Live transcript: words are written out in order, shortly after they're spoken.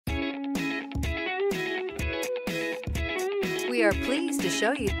We are pleased to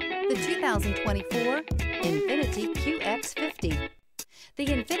show you the 2024 Infiniti Qx50. The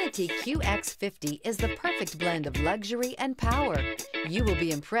Infiniti Qx50 is the perfect blend of luxury and power. You will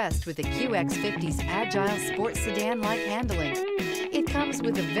be impressed with the Qx50's agile sports sedan-like handling. It comes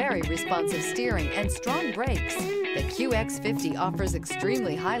with a very responsive steering and strong brakes. The Qx50 offers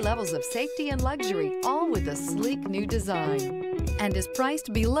extremely high levels of safety and luxury, all with a sleek new design, and is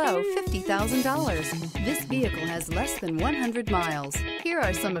priced below $50,000. This vehicle has less than 100 miles. Here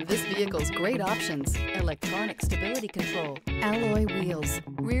are some of this vehicle's great options: electronic stability control, alloy wheels,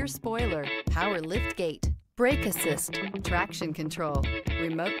 rear spoiler, power liftgate, brake assist, traction control,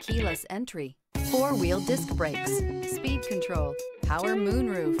 remote keyless entry, four-wheel disc brakes, speed control, power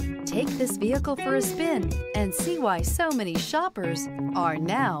moonroof. Take this vehicle for a spin and see why so many shoppers are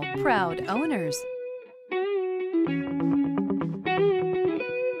now proud owners.